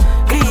no go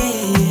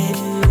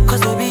breathe.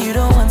 Cause baby you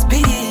don't want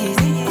peace.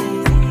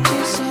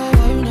 She said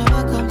why you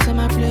never come to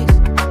my place?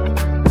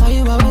 Why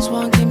you always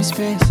want give me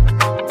space?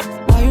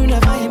 Why you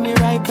never hit me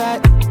right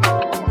back?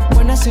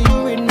 When I see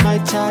you in my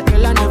chat,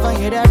 girl, I never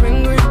hear that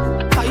ring ring.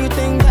 How you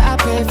think that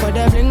I pay for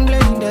the bling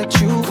bling that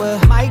you wear?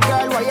 My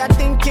girl, what you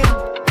thinking?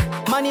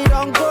 Money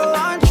don't grow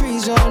on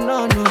trees, oh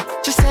no, no.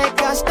 Just say,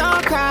 girls,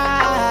 don't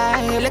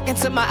cry. Look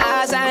into my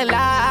eyes and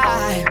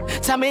lie.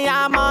 Tell me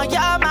I'm on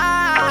your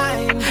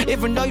mind,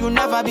 even though you'll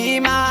never be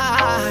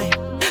mine.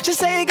 Just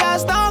say,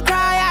 girls, don't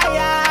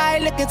cry.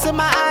 Look into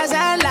my eyes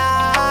and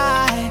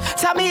lie.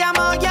 Tell me I'm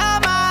on your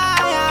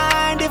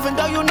mind, even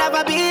though you'll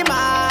never be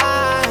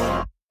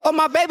mine. Oh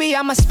my baby,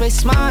 I'm a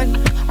spaceman.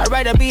 I'd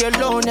rather be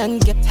alone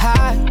and get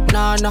high.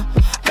 Nah, nah.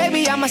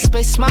 Baby, I'm a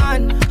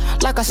spaceman.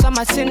 Like a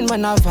summer tin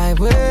when I vibe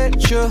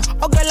with you.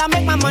 Oh girl, I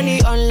make my money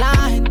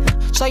online,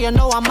 so you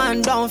know I'm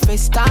on don't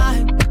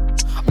FaceTime.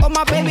 Oh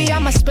my baby,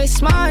 I'm a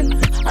spaceman.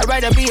 I'd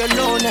rather be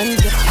alone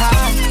and get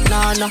high.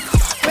 Nah, nah.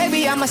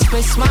 Baby, I'm a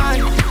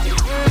spaceman.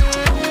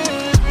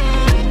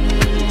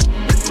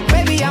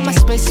 Baby, I'm a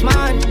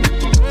spaceman.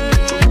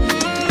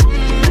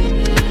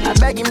 I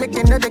beg you, make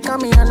you know they call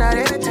me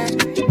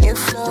underrated. New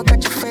flow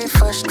got your face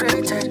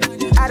frustrated.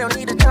 I don't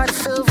need a car to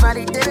feel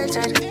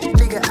validated.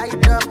 Nigga, are you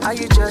dumb? Are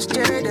you just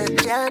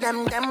jaded? Yeah,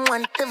 them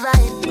want the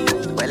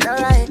vibe. Well,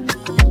 alright.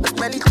 Was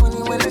barely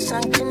 20 when the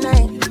song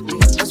tonight.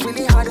 Was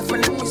really hard to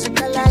find the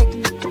music I like.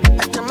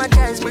 I tell my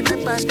guys, but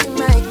they bust the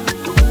mic.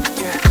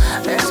 Yeah,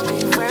 let's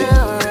be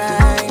real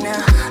right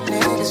now.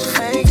 Niggas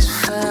fake as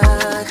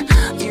fuck.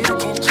 You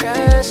can't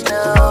trust no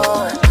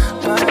one.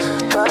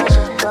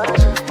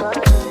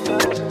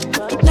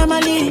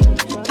 Normally,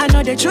 I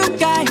know the true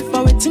guy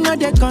for waiting on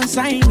the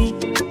consign me.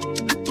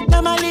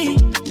 Normally,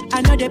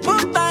 I know the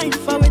pump by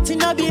for waiting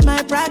to be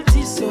my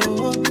practice.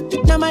 Oh,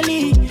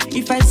 normally,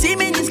 if I see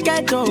me in this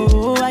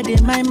ghetto, I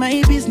did mind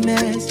my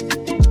business.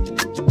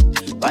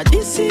 But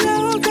this year,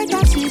 I'll get a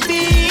CP,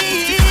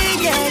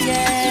 yeah,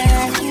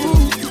 yeah.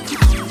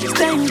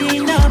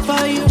 Standing up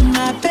for you,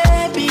 my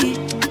baby.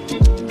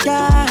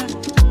 Yeah,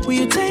 will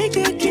you take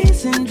a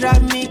kiss and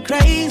drive me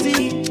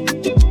crazy?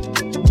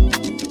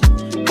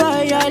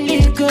 Boy, your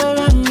liquor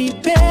on me,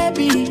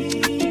 baby.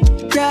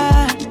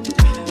 Yeah,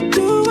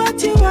 do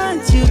what you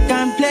want, you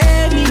can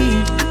play me.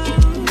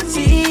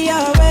 See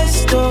your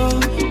waist, oh,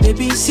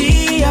 baby,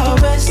 see your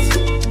waist.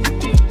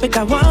 Make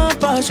I want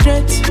for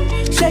straight.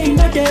 Say you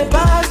know they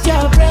bust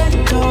your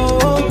brain,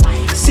 oh.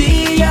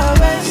 See your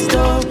waist,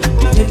 oh,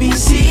 baby,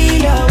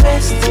 see your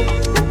waist.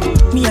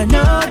 Me, I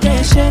know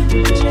they shame.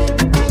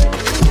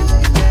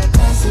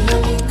 Dance in your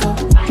link up,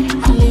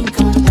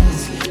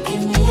 dance.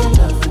 Give me your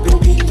love,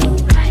 baby, don't.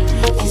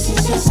 This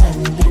is your sign,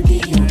 baby,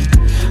 you.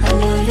 I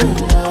know you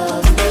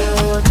love me,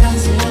 oh.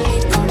 Dance in your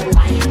link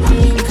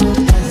up,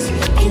 dance.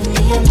 Give me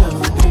your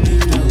love, baby,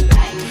 don't.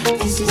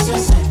 This is your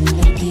sign,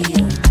 baby,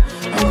 you.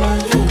 I know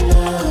you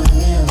love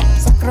me, oh.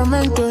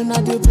 Sacramento,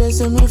 not the place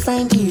where me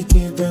find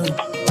it, girl.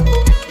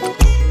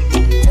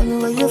 Tell me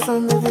where you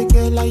from, baby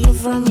girl, are you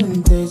from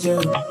Intejo?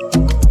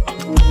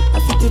 I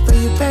fit to pay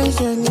you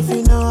pension if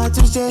you know how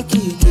to shake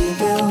it,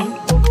 girl.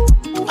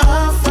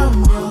 I'm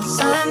from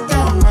Santa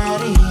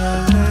Maria.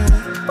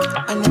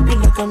 And if you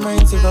look at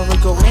mine, see but we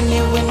go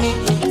winnie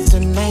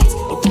tonight.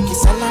 Oh, we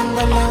kiss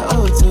Alambala,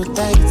 oh, too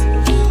tight.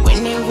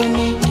 Winnie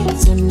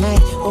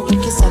tonight. Oh, we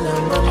kiss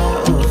Alambala,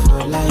 oh,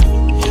 for life.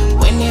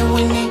 Winnie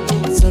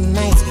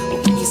tonight. Oh,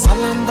 we kiss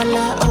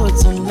Alambala, oh,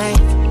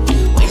 tonight.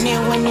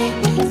 Winnie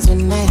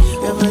tonight.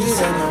 Your body's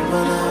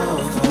Alambala,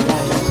 oh, for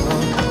life.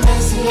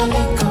 Dance your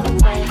link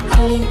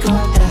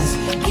up, dance.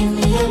 Give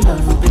me your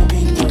love,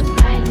 baby, do.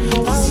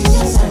 This is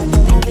your sign,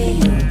 baby,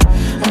 you.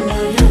 I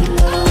know you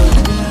love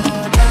me.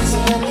 Dance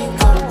your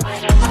link up,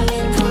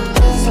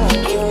 dance.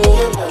 Give me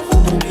your love,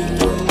 baby,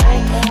 do.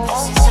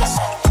 This is your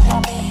sign,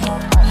 baby, you.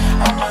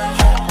 I know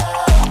you love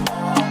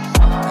me.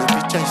 Let me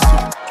chase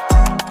you.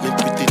 Let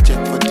me check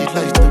for the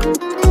light.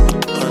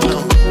 Oh no,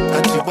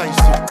 I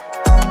device you.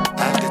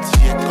 I get to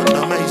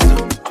economize you.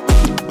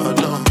 Oh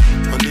no,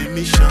 on the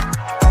mission.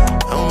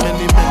 How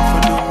many men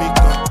follow me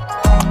come?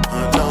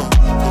 Oh no,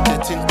 put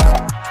it in cup.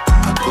 I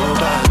go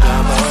back,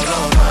 I'm all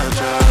on my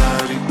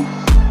journey.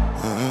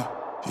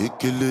 You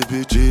kill the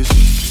bitches.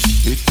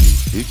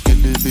 Icky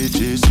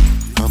bitches,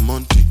 I'm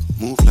on it.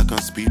 Move like I'm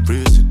speed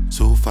racing.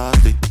 So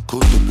fast they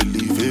couldn't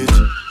believe it.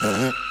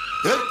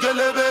 Icky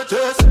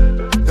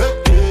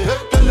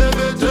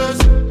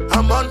bitches,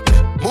 I'm on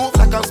it. Move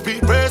like I'm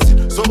speed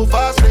racing. So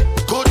fast they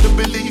couldn't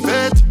believe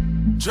it.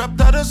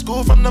 Dropped out of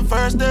school from the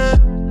first day.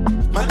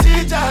 My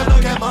teacher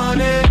don't get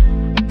money.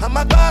 And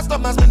my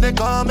customers when they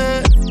call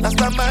me. Last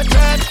time I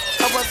checked,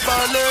 I was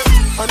falling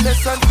on the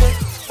Sunday.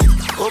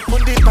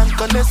 Open the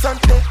bank on the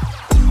Sunday.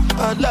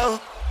 Allow,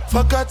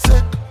 for God's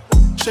sake.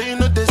 Sure you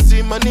know they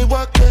see money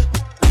walking.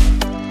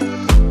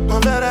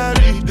 On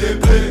Ferrari, they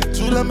play.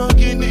 Two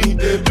Lamborghini,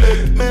 they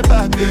play.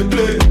 Maybach, they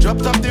play.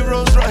 Dropped off the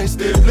Rolls Royce,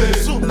 they play.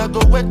 Soon I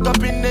go wake up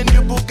in a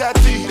new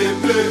Bugatti, they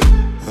play.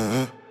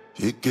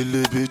 Icky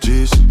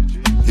bitches,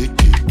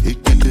 icky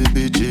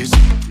bitches.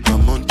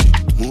 I'm on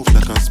it, move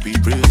like I'm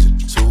speed racing.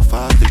 So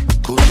fast they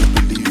couldn't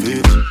believe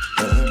it.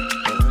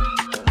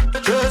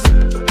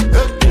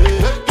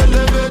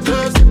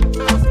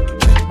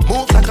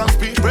 Move like I'm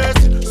speed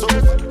racing. So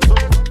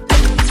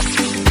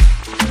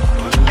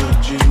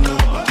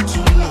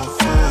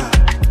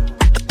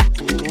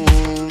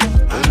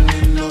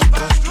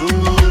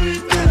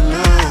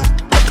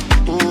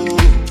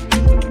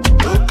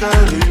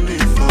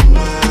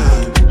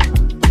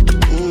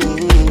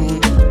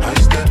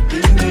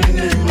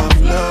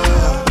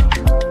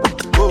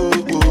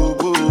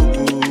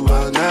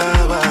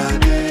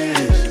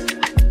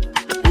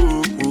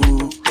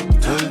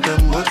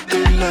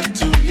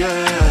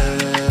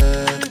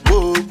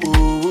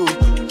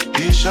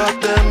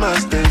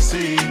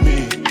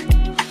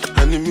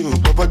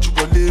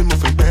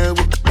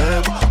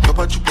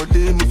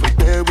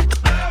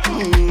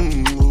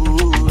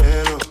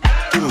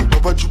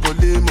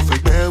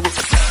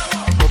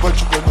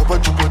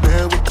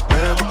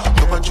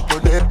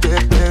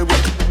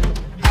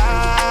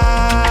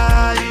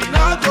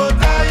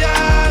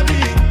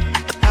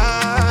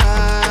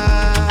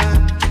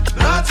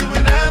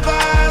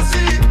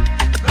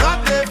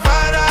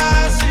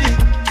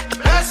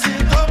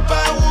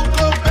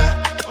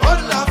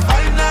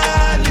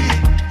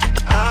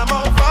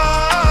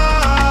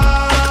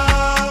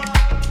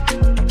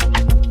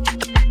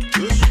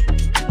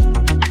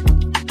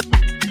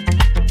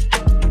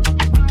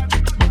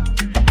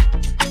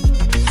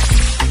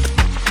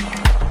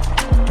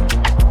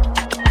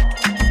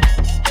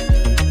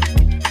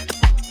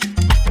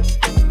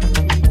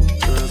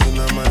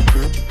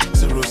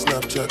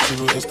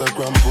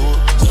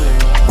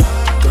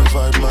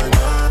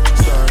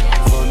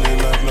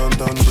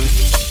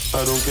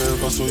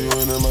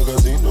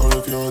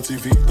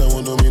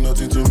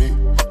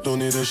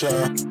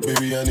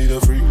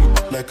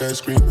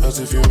as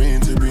if you mean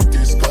to be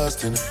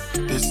disgusting.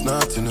 It's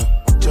not enough.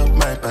 Chop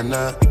my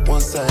banana,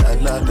 one side I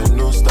lie, then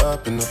no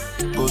stopping up.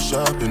 Go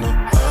shopping up.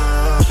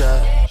 Ah,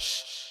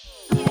 gosh.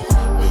 Me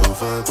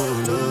fa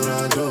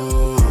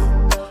Colorado.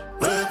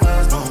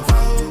 Breakfast don't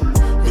fall.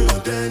 Me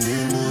Danny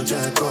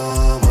Muja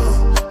come.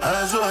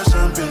 As well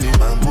champagne in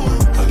bamboo.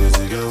 I get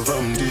a girl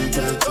from the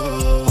ghetto.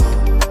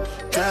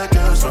 Cat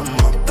girls from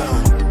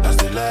uptown. That's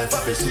the life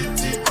of a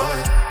city boy.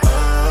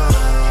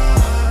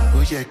 Ah,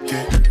 oh yeah,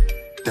 get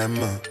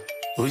them up.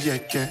 Oh yeah,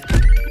 get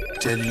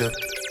jello.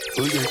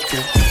 Oh yeah,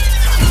 get.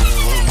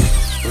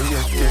 Oh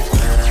yeah, get.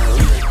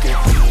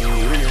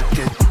 Oh yeah,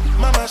 get.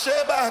 Mama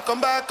Sheba, come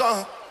back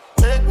on.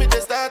 Make me the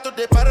start to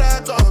the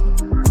paragon.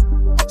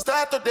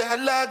 Start to the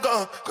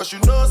halagon. Cause you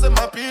know say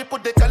my people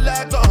they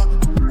calagon.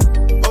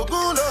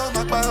 Oguno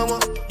my power.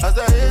 As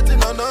I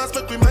hating on us,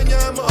 make we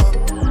mania more.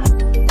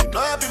 You know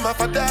I be my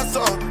father's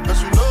son.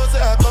 Cause you know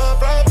say I come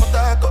from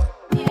Potako.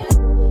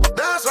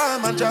 That's why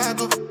I'm a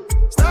jago.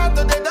 Start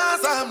to the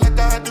dance, I'm like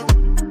I do.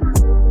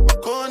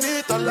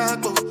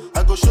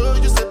 I go show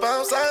you say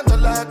bounce and the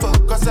lago.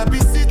 Cause I be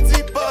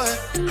city boy.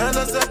 And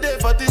as I day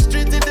for the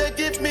street, they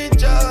give me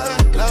joy.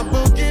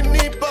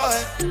 Lamborghini boy.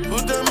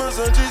 Put them on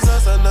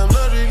Jesus and I'm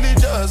not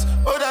religious.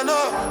 Oh, I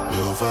know.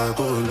 Yo, fa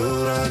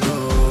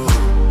Colorado.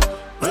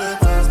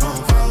 Breakfast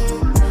don't fall.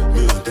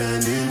 Me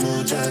Danny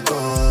Muja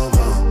come.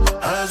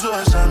 As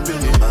well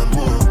champagne in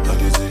bamboo. I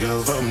get a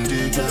girl from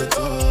the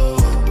ghetto.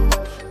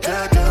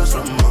 Cat girls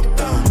from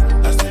uptown.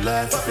 That's the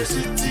life of a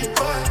city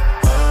boy.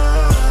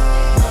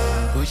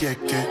 Oh yeah,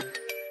 get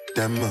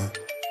them up.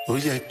 Oh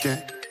yeah,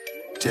 get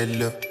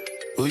jello.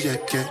 Oh yeah,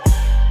 get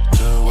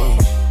joe.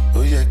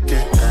 Oh yeah,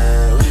 get.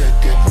 Oh yeah,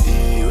 get.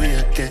 Oh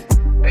yeah, get.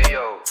 Hey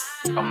yo,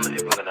 I'm not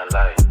even gonna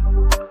lie.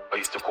 I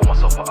used to call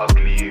myself an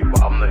ugly you,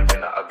 but I'm not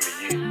even an ugly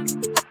you.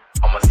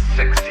 I'm a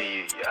sexy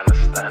you, you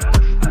understand?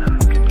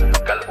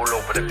 Girl all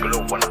over the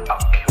globe wanna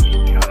up you,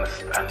 you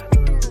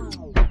understand?